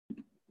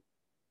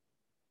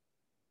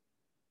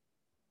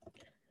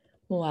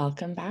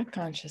Welcome back,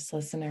 conscious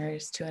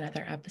listeners, to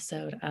another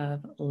episode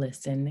of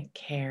Listen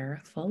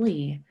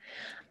Carefully.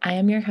 I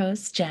am your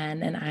host,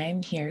 Jen, and I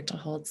am here to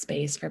hold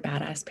space for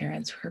badass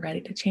parents who are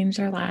ready to change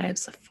their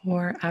lives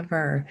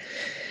forever.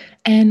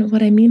 And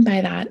what I mean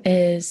by that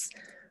is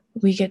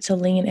we get to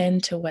lean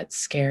into what's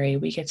scary.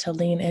 We get to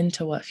lean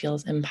into what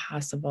feels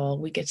impossible.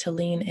 We get to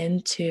lean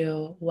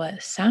into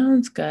what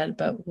sounds good,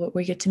 but what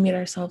we get to meet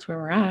ourselves where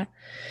we're at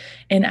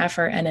in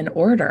effort and in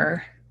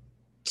order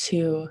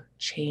to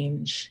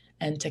change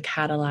and to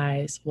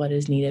catalyze what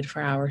is needed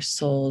for our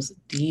soul's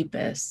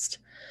deepest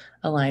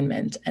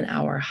alignment and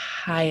our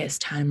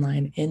highest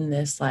timeline in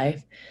this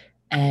life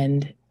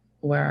and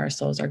where our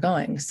souls are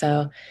going.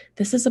 So,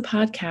 this is a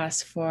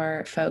podcast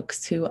for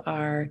folks who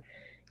are,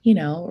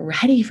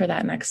 ready for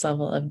that next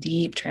level of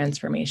deep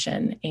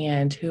transformation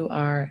and who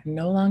are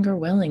no longer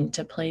willing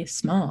to play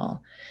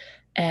small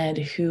and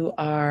who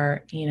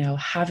are,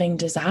 having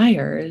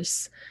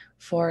desires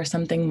for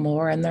something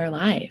more in their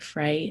life,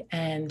 right?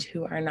 And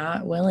who are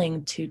not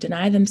willing to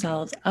deny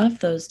themselves of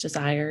those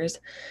desires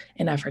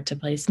in effort to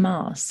play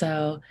small.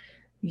 So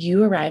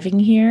you arriving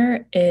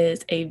here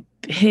is a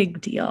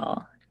big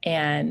deal.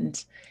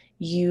 And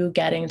you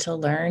getting to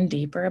learn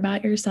deeper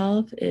about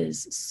yourself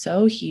is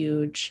so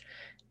huge.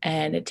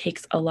 And it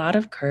takes a lot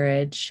of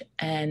courage,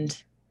 and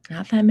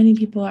not that many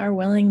people are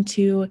willing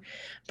to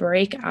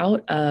break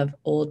out of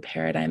old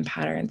paradigm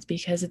patterns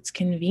because it's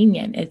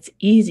convenient, it's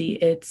easy,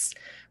 it's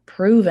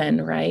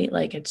proven, right?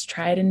 Like it's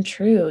tried and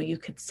true. You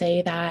could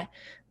say that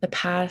the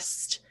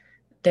past,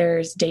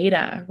 there's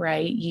data,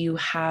 right? You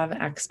have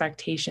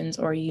expectations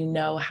or you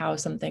know how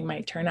something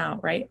might turn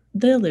out, right?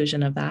 The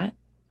illusion of that,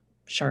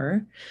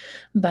 sure.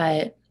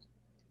 But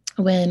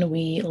when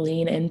we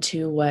lean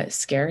into what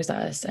scares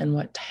us and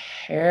what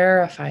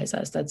terrifies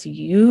us, that's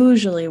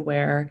usually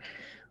where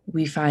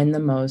we find the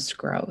most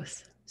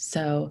growth.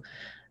 So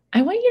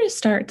I want you to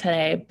start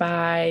today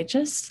by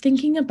just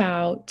thinking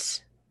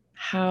about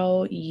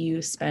how you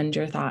spend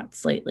your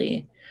thoughts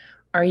lately.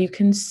 Are you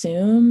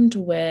consumed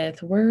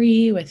with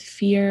worry, with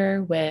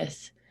fear,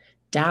 with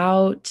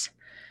doubt?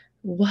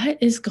 What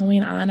is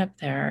going on up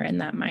there in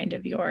that mind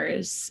of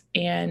yours?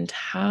 And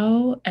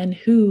how and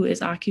who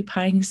is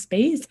occupying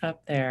space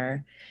up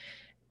there?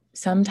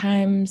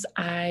 Sometimes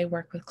I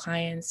work with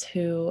clients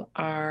who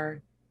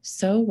are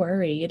so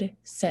worried,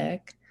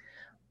 sick,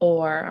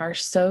 or are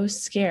so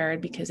scared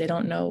because they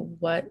don't know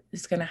what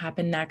is going to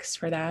happen next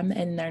for them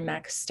in their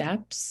next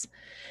steps.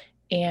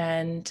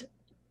 And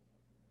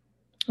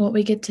what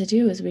we get to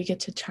do is we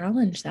get to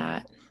challenge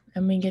that,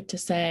 and we get to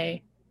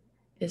say,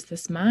 is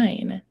this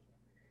mine?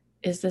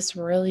 Is this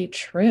really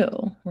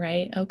true?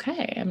 Right?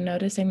 Okay, I'm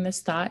noticing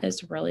this thought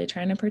is really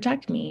trying to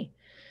protect me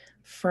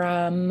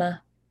from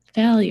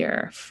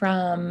failure,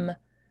 from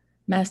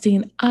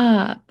messing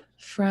up,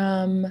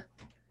 from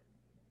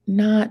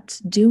not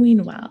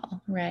doing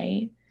well,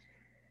 right?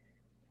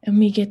 And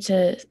we get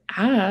to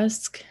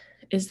ask,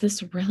 is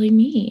this really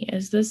me?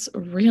 Is this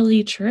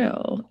really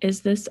true?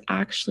 Is this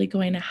actually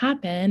going to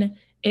happen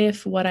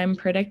if what I'm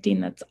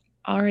predicting that's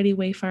already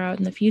way far out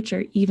in the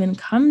future even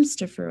comes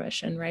to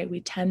fruition, right?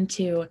 We tend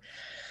to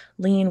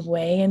lean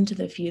way into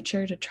the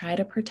future to try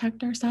to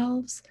protect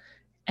ourselves.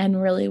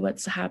 And really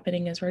what's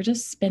happening is we're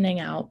just spinning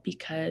out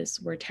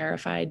because we're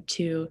terrified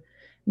to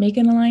make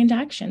an aligned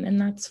action. And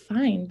that's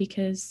fine,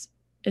 because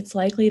it's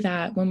likely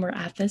that when we're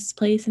at this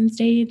place and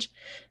stage,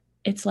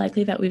 it's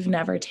likely that we've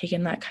never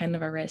taken that kind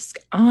of a risk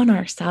on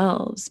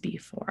ourselves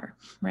before,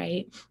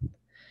 right?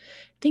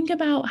 Think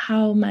about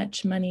how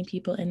much money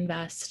people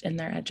invest in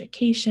their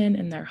education,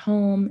 in their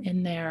home,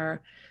 in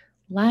their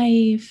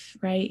life,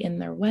 right? In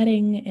their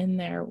wedding, in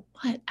their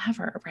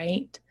whatever,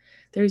 right?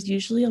 There's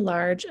usually a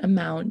large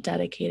amount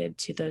dedicated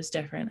to those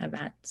different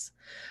events.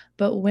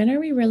 But when are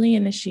we really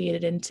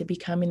initiated into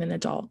becoming an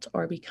adult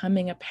or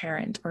becoming a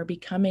parent or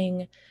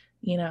becoming,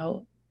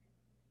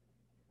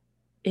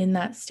 in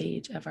that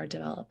stage of our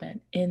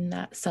development, in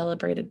that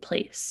celebrated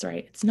place,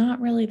 right? It's not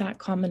really that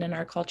common in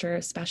our culture,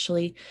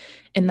 especially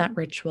in that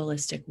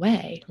ritualistic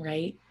way,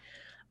 right?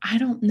 I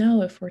don't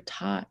know if we're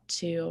taught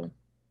to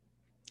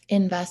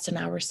invest in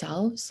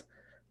ourselves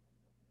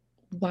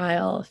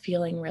while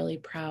feeling really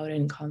proud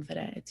and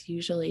confident. It's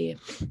usually,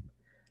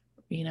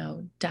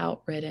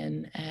 doubt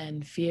ridden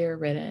and fear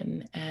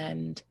ridden,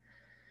 and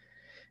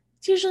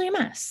it's usually a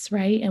mess,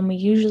 right? And we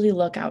usually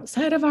look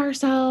outside of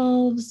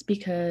ourselves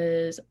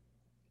because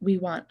we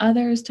want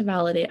others to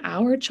validate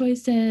our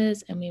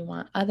choices, and we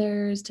want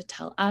others to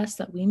tell us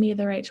that we made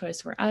the right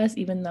choice for us,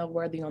 even though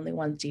we're the only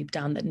ones deep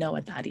down that know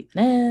what that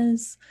even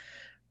is,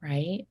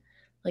 right?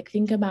 Like,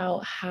 think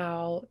about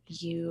how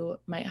you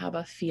might have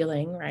a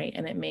feeling, right?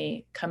 And it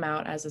may come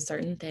out as a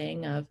certain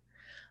thing of,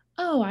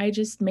 oh, I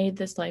just made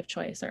this life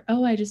choice, or,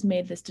 oh, I just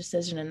made this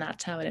decision and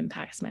that's how it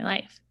impacts my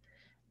life.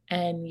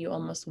 And you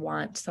almost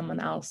want someone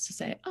else to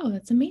say, oh,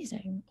 that's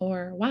amazing,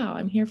 or wow,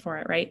 I'm here for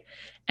it, right?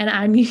 And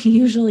I'm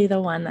usually the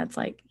one that's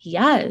like,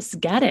 yes,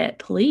 get it,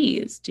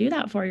 please do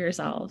that for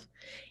yourself.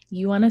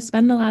 You want to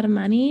spend a lot of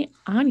money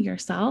on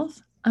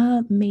yourself?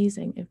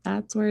 amazing. If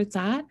that's where it's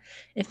at,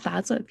 if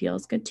that's what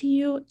feels good to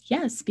you,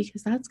 yes,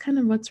 because that's kind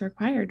of what's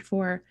required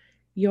for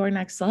your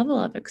next level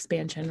of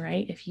expansion,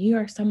 right? If you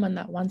are someone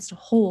that wants to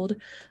hold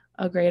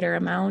a greater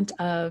amount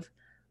of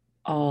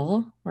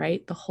all,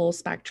 right? The whole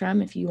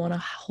spectrum, if you want to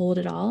hold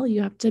it all,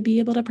 you have to be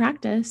able to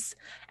practice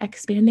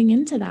expanding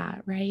into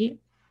that, right?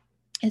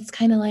 It's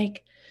kind of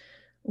like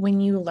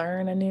when you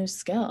learn a new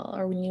skill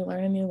or when you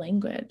learn a new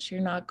language, you're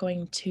not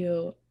going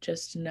to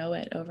just know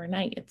it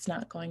overnight. It's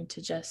not going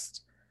to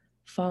just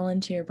fall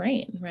into your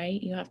brain,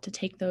 right? You have to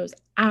take those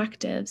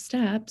active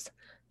steps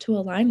to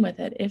align with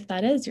it if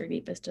that is your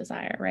deepest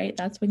desire, right?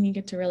 That's when you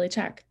get to really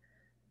check,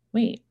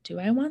 wait, do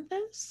I want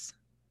this?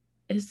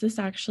 Is this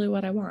actually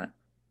what I want?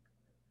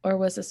 Or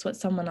was this what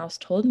someone else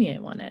told me I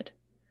wanted?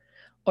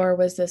 Or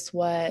was this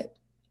what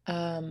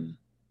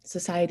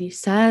society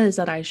says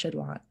that I should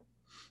want?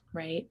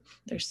 Right?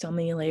 There's so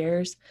many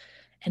layers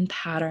and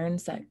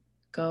patterns that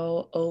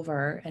go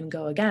over and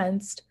go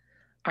against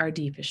our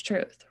deepest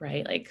truth,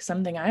 right? Like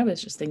something I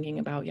was just thinking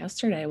about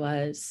yesterday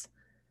was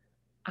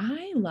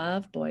I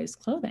love boys'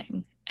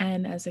 clothing.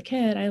 And as a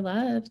kid, I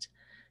loved,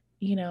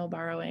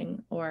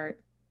 borrowing or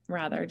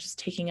rather just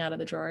taking out of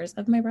the drawers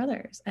of my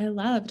brothers. I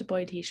loved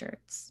boy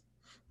t-shirts.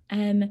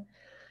 And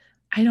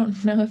I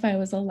don't know if I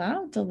was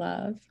allowed to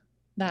love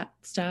that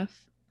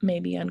stuff,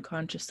 maybe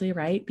unconsciously,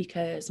 right?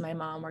 Because my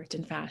mom worked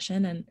in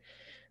fashion and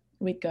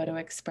we'd go to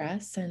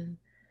Express and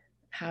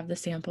have the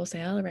sample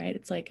sale, right?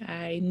 It's like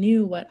I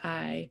knew what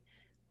I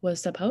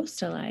was supposed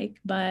to like,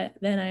 but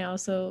then I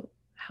also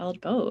held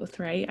both,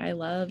 right? I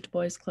loved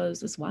boys'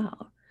 clothes as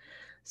well.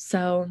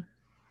 So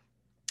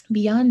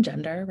beyond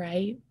gender,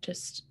 right?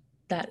 Just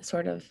that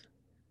sort of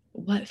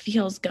what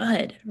feels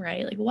good,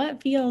 right? Like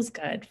what feels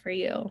good for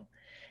you?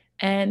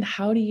 And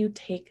how do you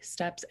take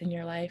steps in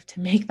your life to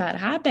make that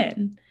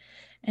happen?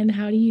 And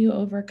how do you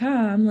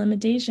overcome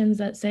limitations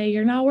that say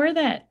you're not worth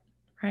it,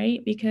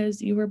 right?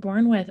 Because you were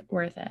born with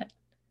worth it.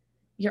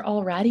 You're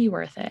already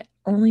worth it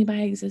only by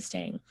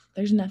existing.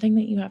 There's nothing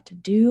that you have to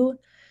do.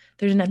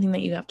 There's nothing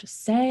that you have to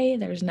say.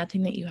 There's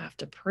nothing that you have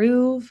to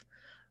prove,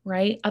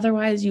 right?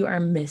 Otherwise, you are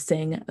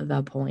missing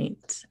the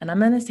point. And I'm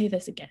going to say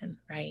this again,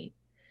 right?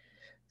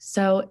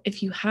 So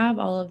if you have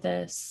all of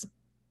this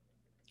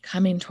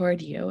coming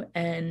toward you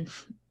and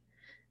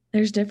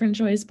there's different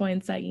choice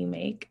points that you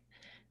make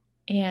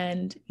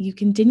and you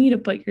continue to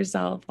put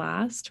yourself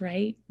last,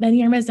 right? Then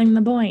you're missing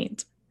the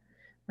point,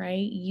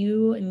 right?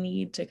 You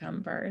need to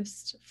come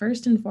first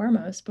and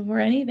foremost, before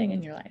anything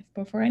in your life,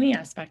 before any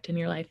aspect in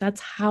your life. That's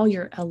how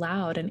you're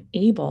allowed and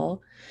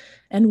able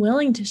and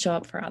willing to show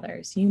up for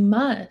others. You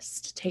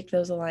must take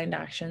those aligned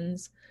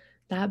actions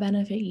that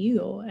benefit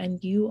you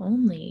and you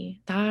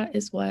only. That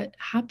is what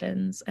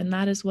happens. And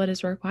that is what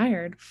is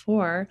required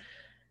for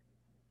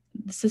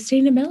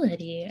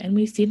sustainability. And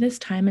we see this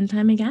time and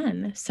time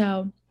again.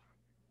 So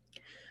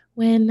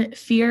when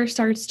fear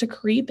starts to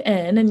creep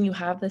in and you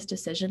have this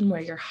decision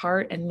where your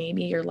heart and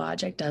maybe your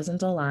logic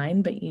doesn't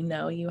align, but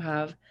you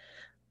have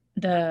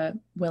the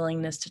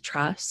willingness to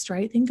trust,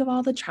 right? Think of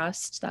all the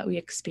trust that we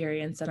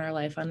experience in our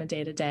life on a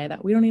day to day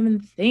that we don't even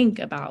think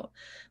about,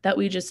 that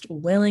we just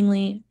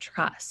willingly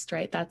trust,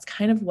 right? That's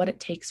kind of what it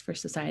takes for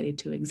society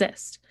to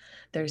exist.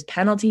 There's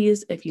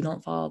penalties if you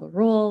don't follow the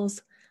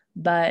rules,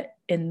 but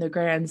in the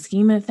grand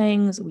scheme of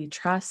things, we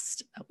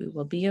trust that we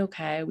will be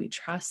okay. We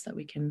trust that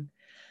we can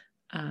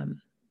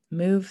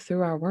move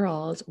through our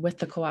world with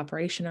the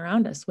cooperation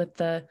around us, with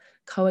the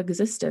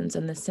coexistence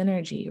and the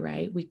synergy,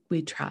 right?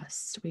 We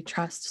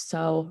trust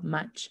so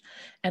much.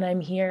 And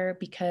I'm here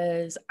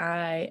because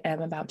I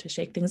am about to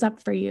shake things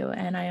up for you.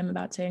 And I am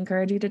about to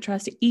encourage you to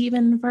trust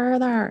even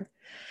further.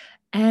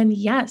 And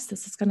yes,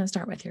 this is going to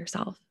start with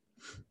yourself.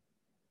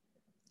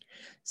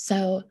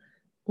 So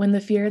when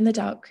the fear and the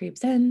doubt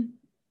creeps in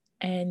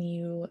and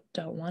you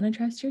don't want to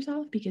trust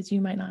yourself because you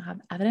might not have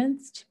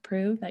evidence to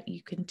prove that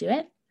you can do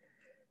it,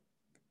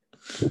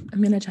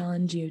 I'm going to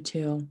challenge you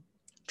to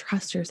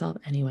trust yourself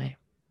anyway.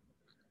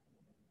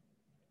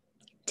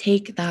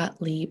 Take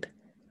that leap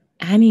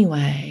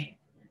anyway,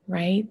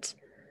 right?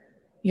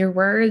 Your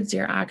words,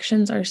 your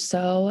actions are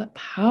so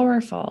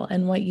powerful.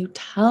 And what you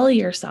tell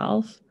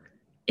yourself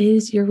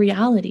is your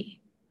reality,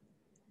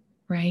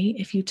 right?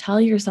 If you tell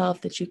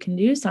yourself that you can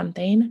do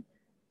something,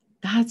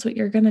 that's what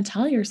you're going to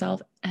tell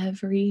yourself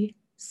every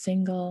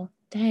single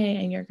day.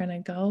 And you're going to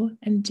go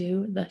and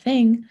do the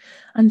thing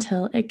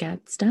until it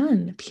gets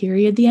done,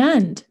 period, the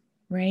end,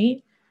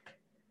 right?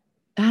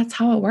 That's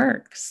how it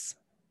works.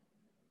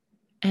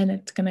 And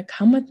it's going to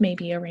come with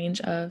maybe a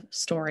range of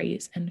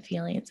stories and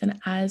feelings.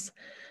 And as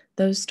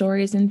those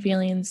stories and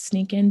feelings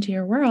sneak into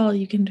your world,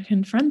 you can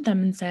confront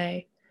them and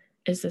say,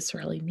 is this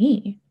really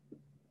me?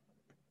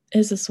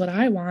 Is this what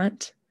I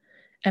want?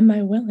 Am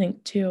I willing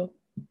to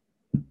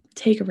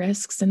take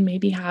risks and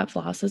maybe have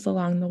losses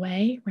along the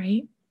way,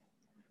 right?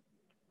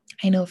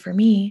 I know for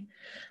me,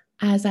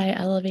 as I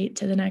elevate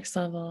to the next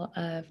level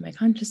of my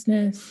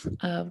consciousness,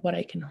 of what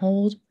I can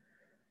hold,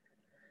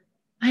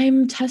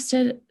 I'm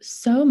tested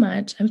so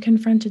much, I'm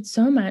confronted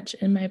so much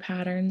in my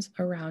patterns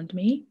around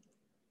me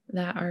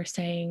that are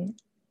saying,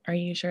 Are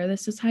you sure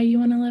this is how you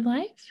want to live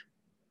life?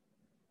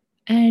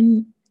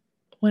 And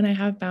when I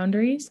have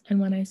boundaries and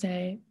when I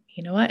say,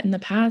 you know what, in the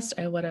past,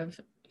 I would have,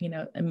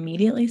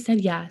 immediately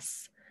said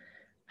yes.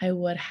 I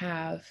would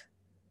have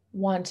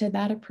wanted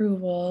that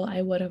approval.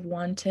 I would have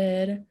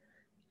wanted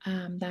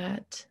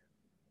that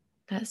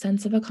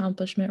sense of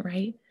accomplishment,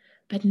 right?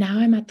 But now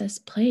I'm at this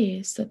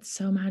place that's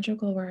so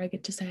magical where I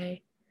get to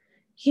say,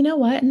 you know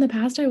what? In the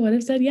past, I would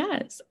have said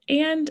yes.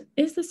 And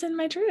is this in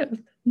my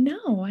truth?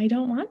 No, I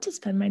don't want to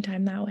spend my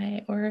time that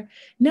way. Or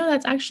no,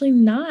 that's actually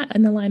not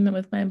in alignment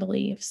with my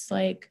beliefs.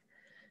 Like,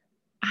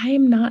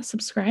 I'm not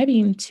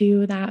subscribing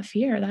to that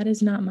fear. That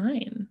is not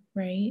mine,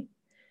 right?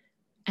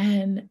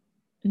 And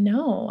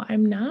no,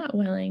 I'm not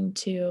willing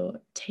to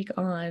take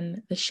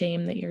on the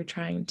shame that you're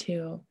trying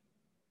to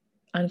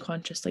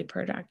unconsciously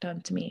project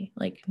onto me.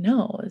 Like,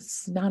 no,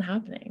 it's not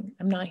happening.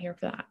 I'm not here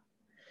for that.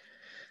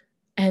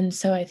 And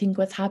so I think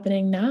what's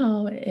happening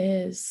now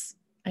is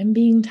I'm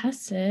being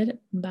tested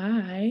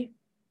by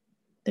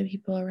the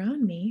people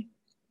around me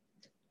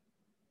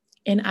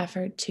in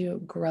effort to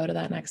grow to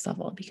that next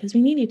level, because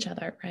we need each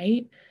other,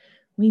 right?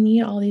 We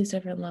need all these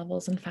different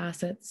levels and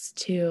facets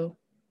to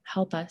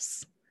help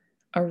us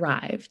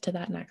arrive to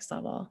that next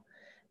level.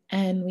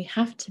 And we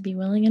have to be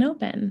willing and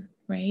open,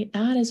 right?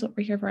 That is what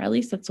we're here for. At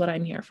least that's what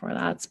I'm here for.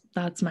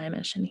 That's my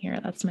mission here.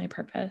 That's my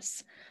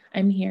purpose.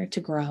 I'm here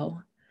to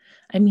grow.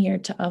 I'm here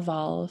to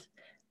evolve.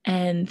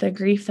 And the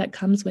grief that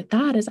comes with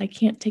that is I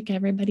can't take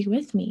everybody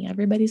with me.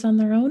 Everybody's on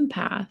their own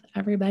path.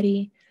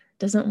 Everybody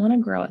doesn't want to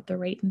grow at the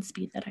rate and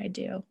speed that I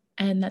do.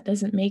 And that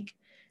doesn't make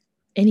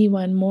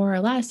anyone more or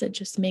less. It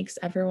just makes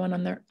everyone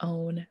on their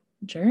own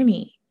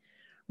journey,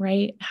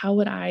 right? How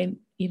would I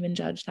even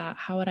judge that?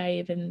 How would I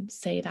even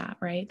say that,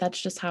 right?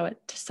 That's just how it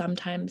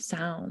sometimes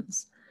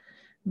sounds.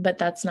 But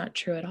that's not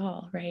true at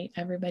all, right?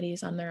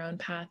 Everybody's on their own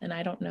path. And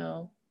I don't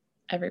know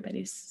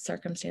everybody's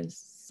circumstance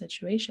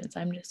situations.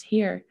 I'm just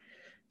here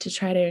to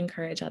try to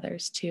encourage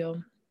others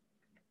to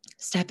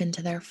step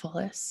into their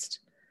fullest,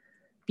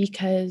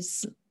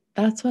 because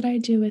that's what I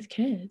do with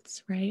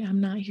kids, right? I'm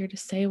not here to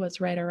say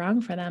what's right or wrong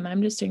for them.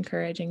 I'm just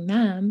encouraging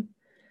them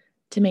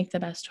to make the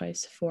best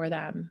choice for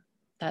them.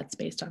 That's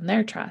based on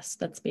their trust.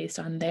 That's based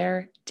on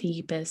their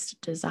deepest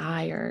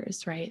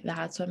desires, right?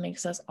 That's what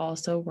makes us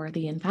also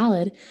worthy and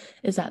valid,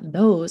 is that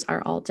those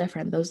are all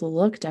different. Those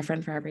look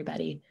different for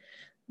everybody.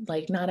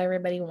 Like, not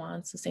everybody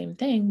wants the same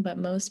thing, but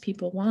most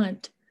people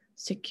want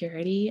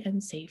security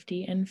and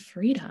safety and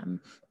freedom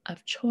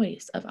of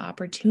choice, of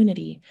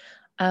opportunity,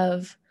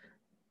 of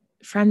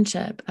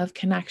friendship, of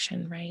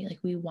connection, right? Like,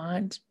 we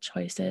want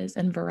choices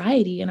and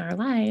variety in our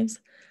lives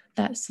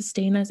that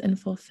sustain us and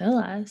fulfill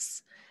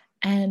us.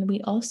 And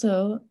we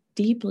also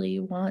deeply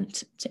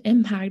want to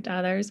impact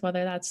others,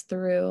 whether that's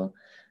through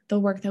the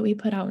work that we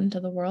put out into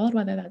the world,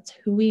 whether that's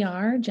who we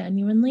are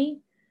genuinely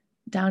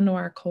down to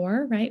our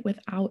core, right?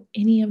 Without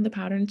any of the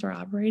patterns we're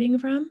operating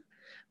from,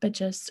 but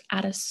just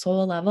at a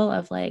soul level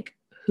of like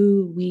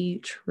who we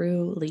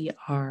truly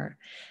are.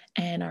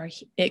 And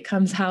it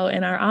comes out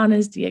in our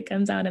honesty, it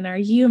comes out in our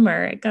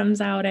humor, it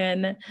comes out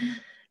in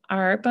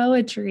our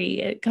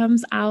poetry, it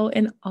comes out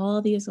in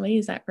all these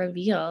ways that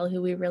reveal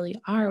who we really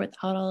are,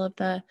 without all of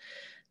the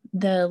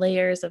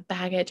layers of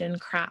baggage and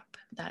crap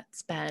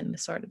that's been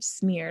sort of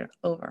smeared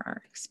over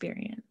our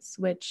experience,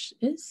 which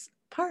is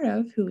part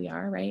of who we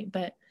are, right?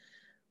 But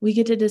we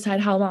get to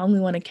decide how long we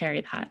want to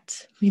carry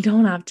that. We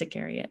don't have to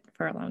carry it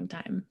for a long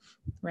time,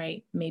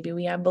 right? Maybe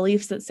we have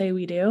beliefs that say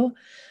we do,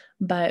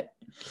 but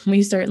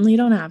we certainly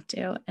don't have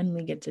to. And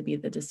we get to be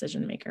the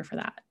decision maker for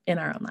that in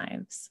our own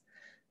lives.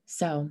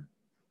 So,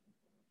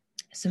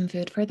 some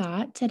food for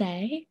thought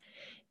today.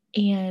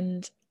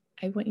 And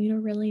I want you to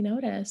really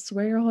notice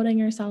where you're holding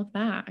yourself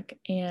back.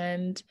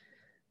 And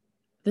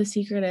the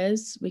secret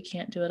is we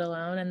can't do it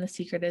alone. And the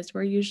secret is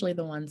we're usually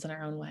the ones in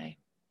our own way.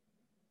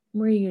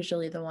 We're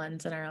usually the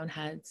ones in our own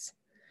heads.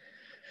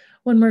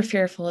 When we're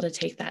fearful to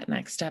take that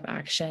next step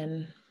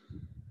action,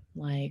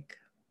 like,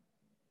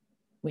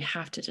 we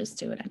have to just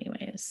do it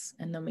anyways.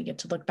 And then we get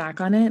to look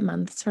back on it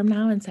months from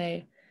now and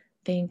say,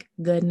 thank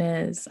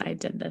goodness I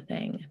did the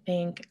thing.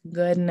 Thank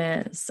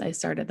goodness I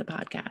started the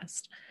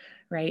podcast,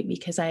 right?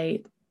 Because I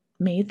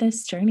made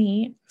this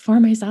journey for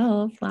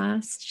myself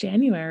last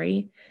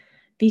January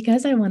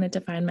because I wanted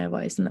to find my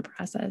voice in the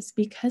process,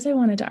 because I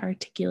wanted to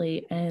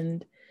articulate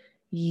and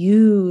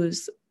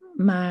use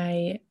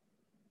my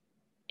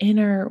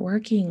inner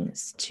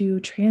workings to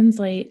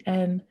translate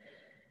and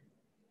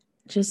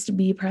just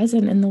be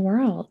present in the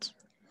world.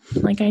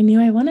 Like, I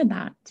knew I wanted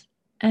that.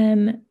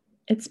 And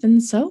it's been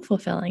so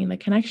fulfilling. The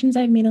connections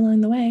I've made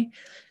along the way,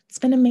 it's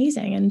been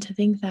amazing. And to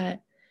think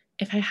that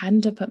if I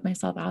hadn't have put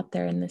myself out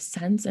there in this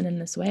sense and in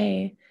this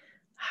way,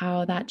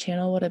 how that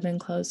channel would have been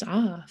closed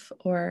off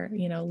or,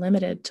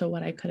 limited to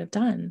what I could have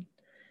done.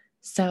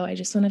 So I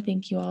just want to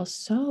thank you all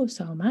so,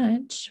 so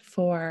much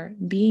for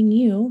being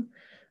you,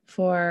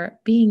 for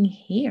being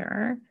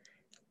here,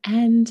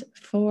 and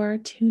for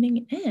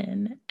tuning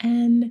in.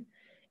 And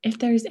if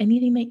there's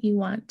anything that you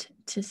want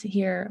to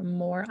hear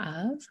more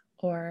of,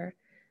 or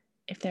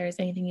if there's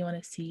anything you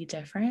want to see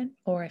different,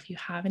 or if you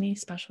have any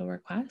special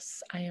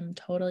requests, I am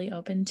totally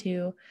open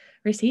to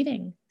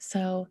receiving.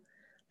 So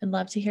I'd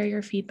love to hear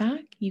your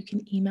feedback. You can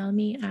email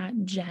me at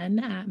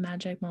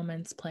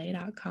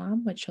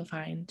jen@magicmomentsplay.com, which you'll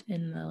find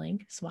in the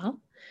link as well.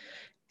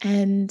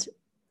 And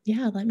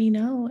yeah, let me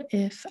know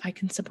if I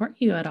can support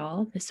you at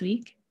all this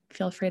week.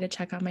 Feel free to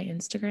check out my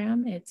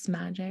Instagram. It's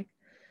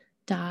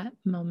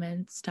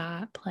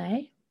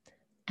magic.moments.play.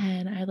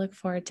 And I look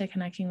forward to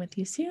connecting with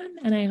you soon.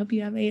 And I hope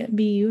you have a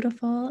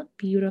beautiful,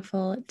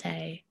 beautiful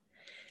day.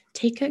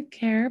 Take good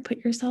care,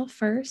 put yourself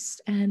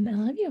first, and I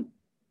love you.